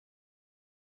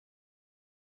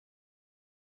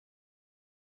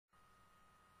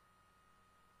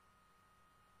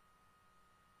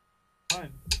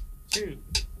2,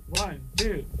 1,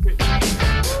 2, 3. Oh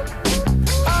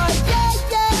yeah,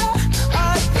 yeah.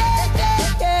 Oh yeah,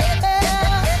 yeah,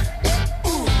 yeah.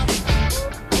 Ooh.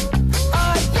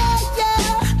 Oh yeah, yeah.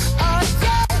 Oh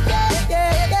yeah,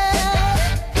 yeah,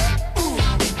 yeah. Ooh.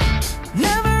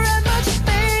 Never had much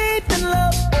faith in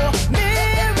love or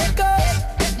miracles.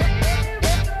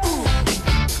 Ooh.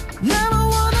 Never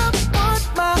wanna put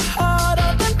my heart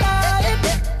on the line.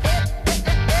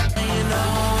 You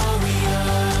know we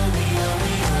are.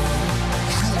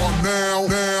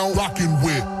 Now rocking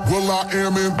with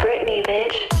will.i.am in Britney,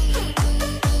 bitch.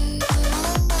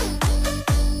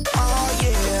 Oh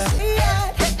yeah, yeah,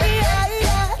 yeah,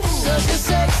 yeah. Cause your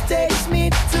sex takes me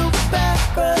to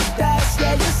paradise.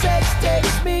 Yeah, your sex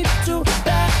takes me to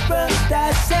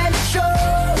paradise and it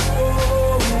shows.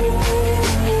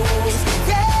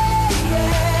 Yeah,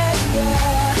 yeah,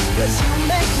 yeah. Cause you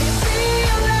make me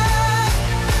feel like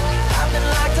I've been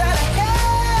locked out of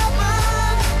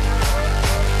heaven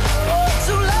for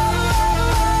too long.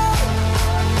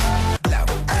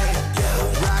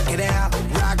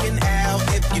 Rockin' out,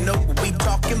 if you know what we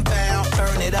talking about.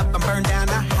 Turn it up and burn down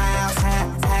the house.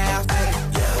 Ay,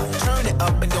 yo. Turn it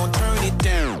up and don't turn it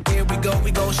down. Here we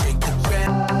go, shake the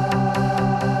ground.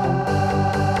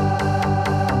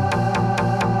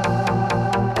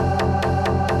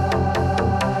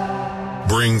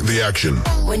 Bring the action.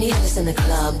 When you have this in the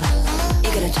club,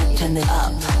 you're gonna turn it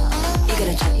up. You're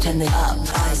gonna turn it up.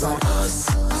 Eyes on us,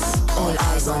 all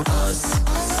eyes on us.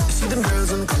 See them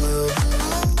girls in the club,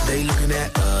 they looking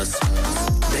at us.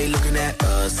 They looking at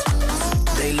us.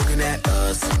 They looking at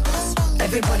us.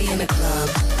 Everybody in the club,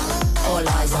 all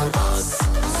eyes on us.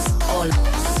 All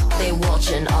they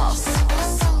watching us.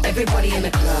 Everybody in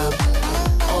the club,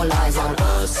 all eyes on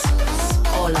us.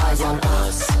 All eyes on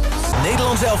us.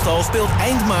 Nederlands elftal speelt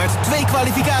eind maart 2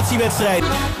 kwalificatiewedstrijden.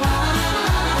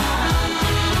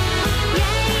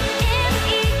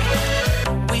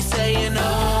 We saying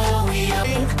oh, we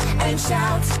are. And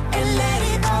shout and let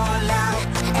it all out.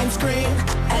 And scream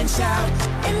and shout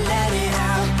and let it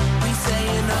out. We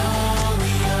saying oh,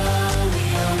 we are, we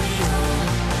are, we are.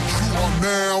 You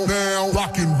are now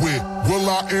rocking with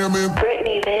will.i.am in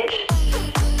Britney, bitch.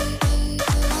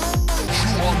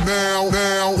 You are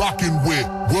now rocking with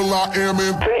will.i.am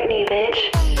in Britney, bitch.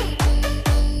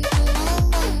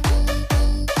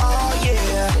 Oh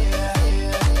yeah.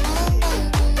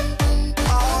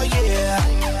 Oh yeah.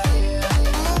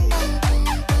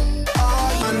 Oh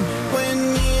yeah. When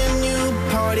me and you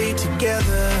party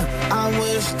together, I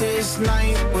wish this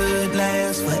night would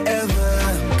last forever.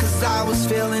 Cause I was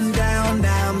feeling down,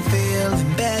 now I'm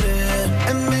feeling better.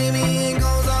 And maybe it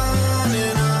goes on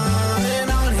and on and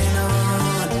on and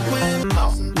on. When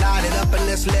light it up and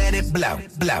let's let it blow,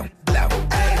 blow, blow.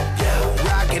 Hey, yo,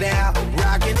 rock it out,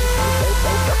 rock it.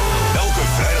 Elke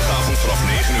vrijdagavond vanaf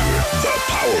 9 uur. The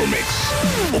Power Mix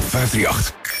op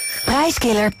 538.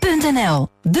 Prijskiller.nl,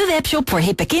 de webshop voor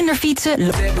hippe kinderfietsen.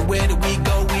 Everywhere that we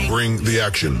go, we Bring the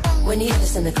action. When you have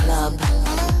this in the club,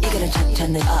 you're gonna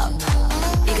turn it up.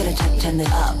 You're gonna turn it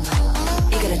up.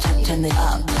 You're gonna turn it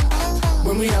up.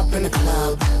 When we up in the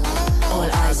club, all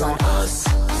eyes on us.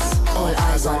 All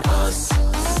eyes on us.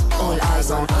 All eyes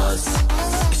on us.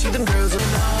 see them girls in the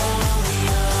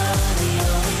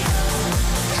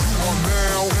You are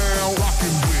now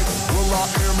rocking with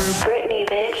will.i.am in Britney,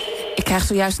 bitch. Ik krijg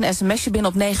zojuist een sms'je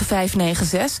binnen op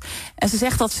 9596. En ze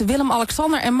zegt dat ze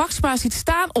Willem-Alexander en Maxima ziet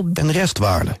staan op... En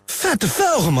restwaarde. Vette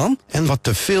velgen, man. En wat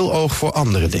te veel oog voor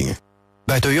andere dingen.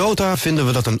 Bij Toyota vinden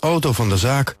we dat een auto van de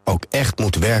zaak ook echt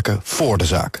moet werken voor de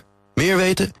zaak. Meer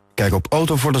weten? Kijk op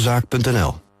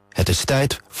autovoordezaak.nl. Het is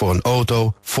tijd voor een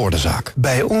auto voor de zaak.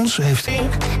 Bij ons heeft...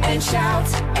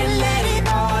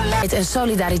 En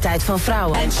solidariteit van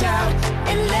vrouwen.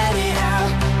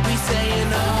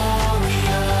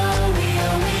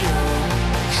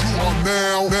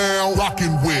 Now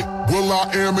rocking with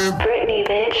will.i.am in Britney,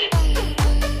 bitch.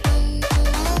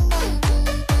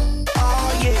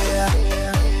 Oh yeah.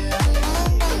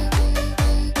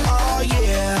 Oh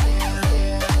yeah.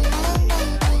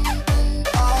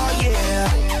 Oh yeah.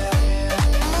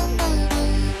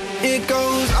 It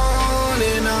goes on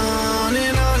and on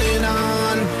and on and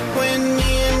on. When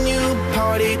me and you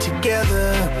party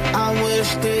together, I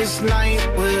wish this night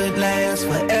would last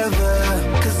forever.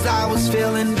 'Cause I was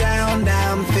feeling down,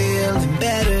 now I'm feeling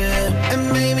better.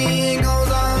 And maybe it goes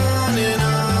on and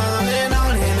on and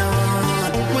on and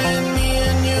on. When me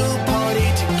and you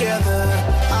party together,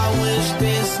 I wish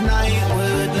this night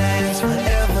would last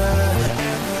forever.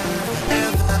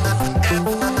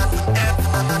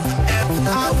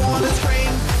 I wanna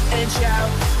scream and shout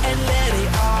and let it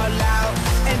all out.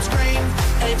 And scream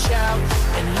and shout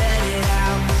and let it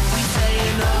out. We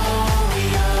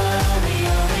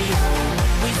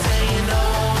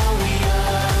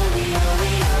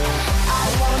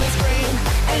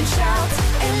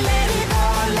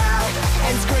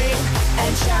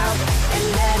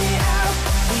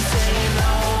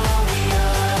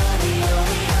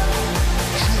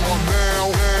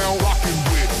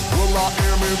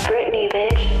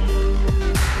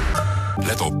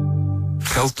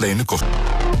Geld lenen kost.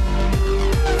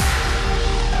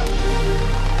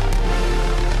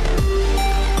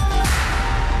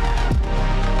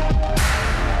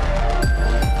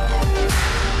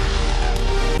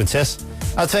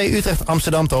 A2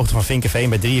 Utrecht-Amsterdam ter hoogte van Vinkenveen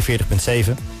bij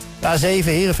 43,7. De A7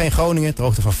 Heerenveen-Groningen ter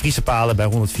hoogte van Friese Palen bij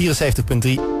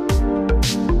 174,3.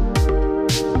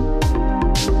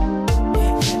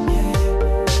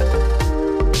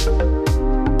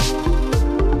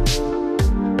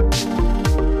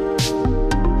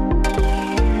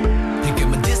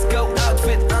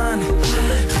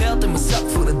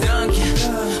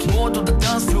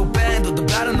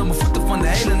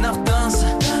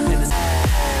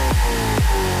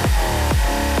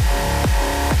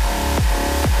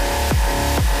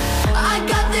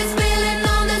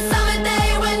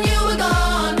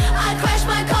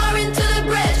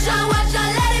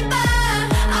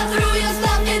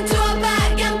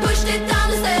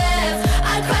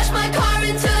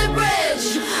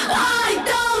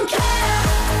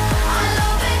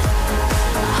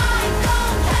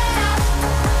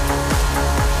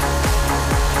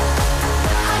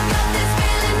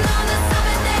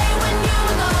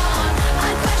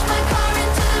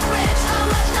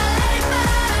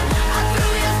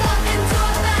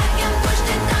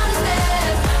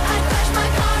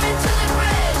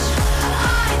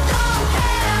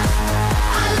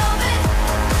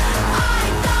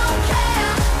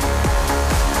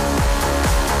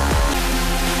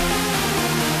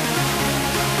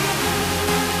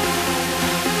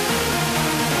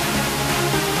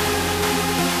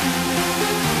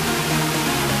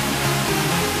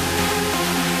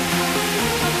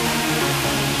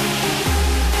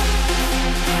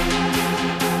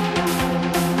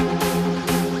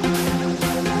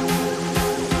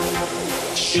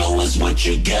 What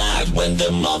you got when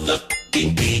the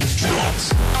motherfucking beat drops.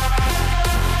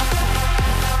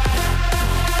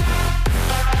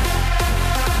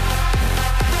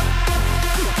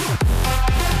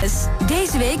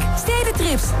 Deze week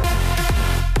stedentrips.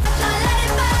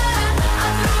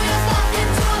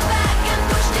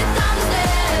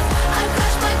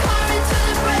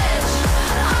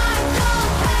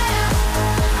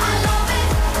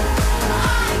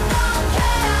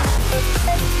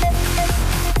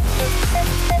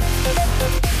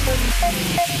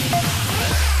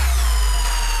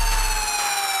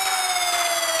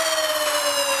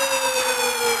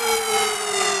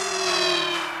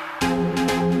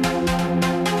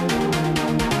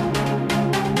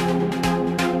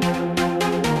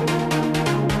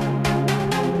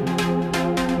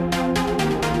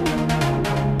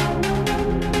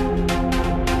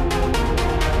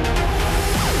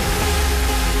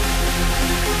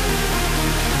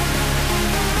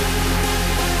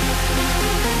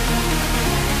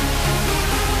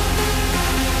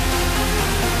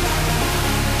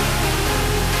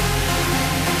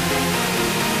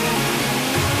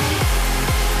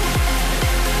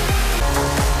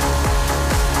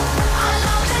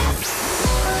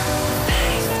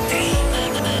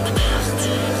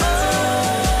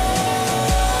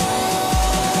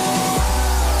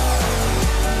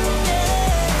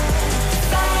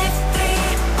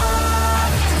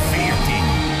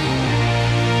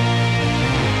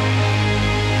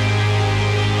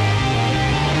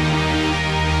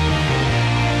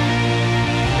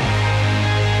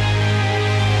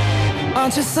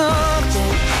 Aren't you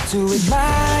something to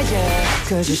admire?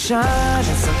 'Cause you shine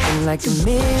at something like a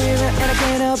mirror, and I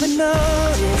can't help but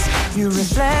notice you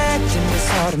reflect in this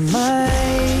heart of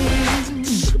mine.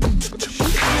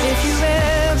 If you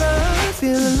ever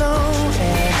feel alone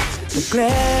and the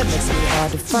glare makes it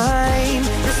hard to find,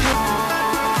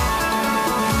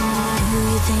 do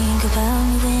you think about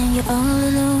me when you're all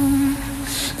alone?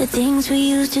 The things we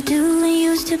used to do and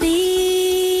used to be.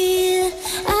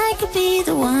 I could be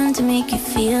the one to make you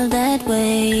feel that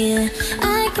way.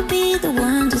 I could be the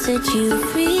one to set you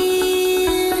free.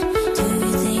 Do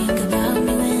you think about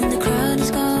me when the crowd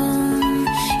is gone?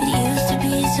 It used to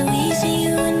be so easy,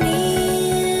 you and me.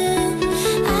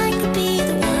 I could be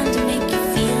the one to make you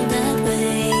feel that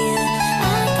way.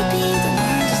 I could be the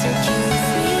one to set you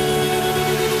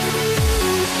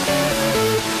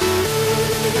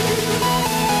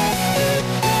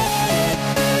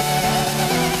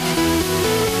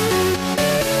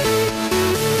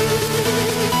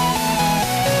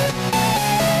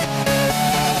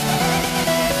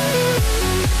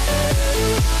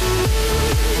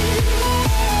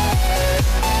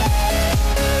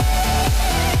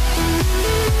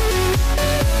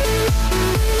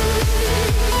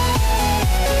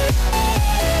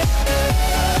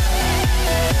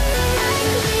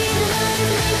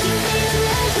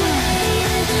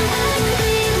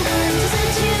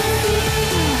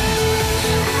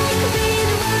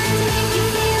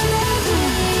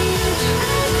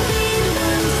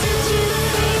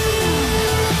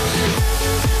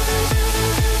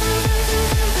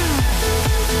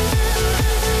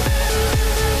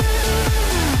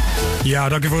Ja,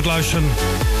 dank u voor het luisteren.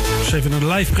 Dus even een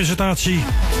live presentatie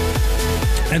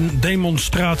en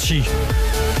demonstratie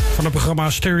van het programma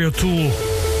Stereotool.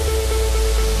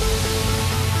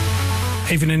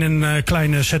 Even in een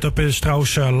kleine setup is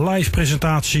trouwens live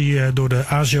presentatie door de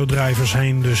ASIO-drivers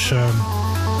heen. Dus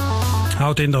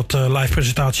houdt in dat live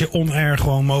presentatie on-air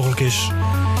gewoon mogelijk is.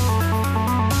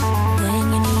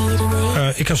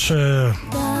 Ik als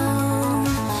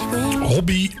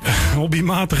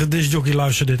hobbymatige discjockey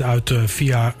luister dit uit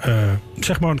via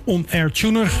zeg maar een on-air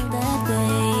tuner.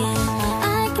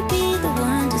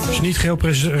 Dus niet geheel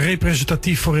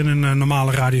representatief voor in een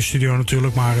normale radiostudio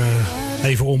natuurlijk, maar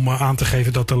even om aan te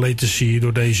geven dat de latency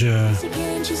door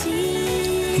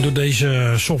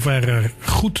deze software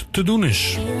goed te doen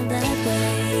is.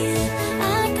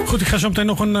 Goed, ik ga zo meteen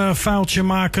nog een faaltje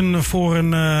maken voor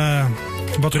een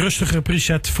wat rustigere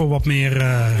preset voor wat meer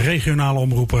regionale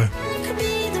omroepen.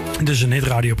 Dit is een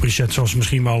hitradio preset zoals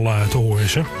misschien wel te horen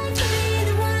is. Hè?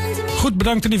 Goed,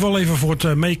 bedankt in ieder geval even voor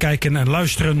het meekijken en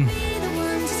luisteren.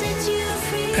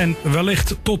 En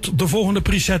wellicht tot de volgende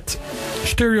preset.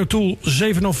 Stereotool 704-050.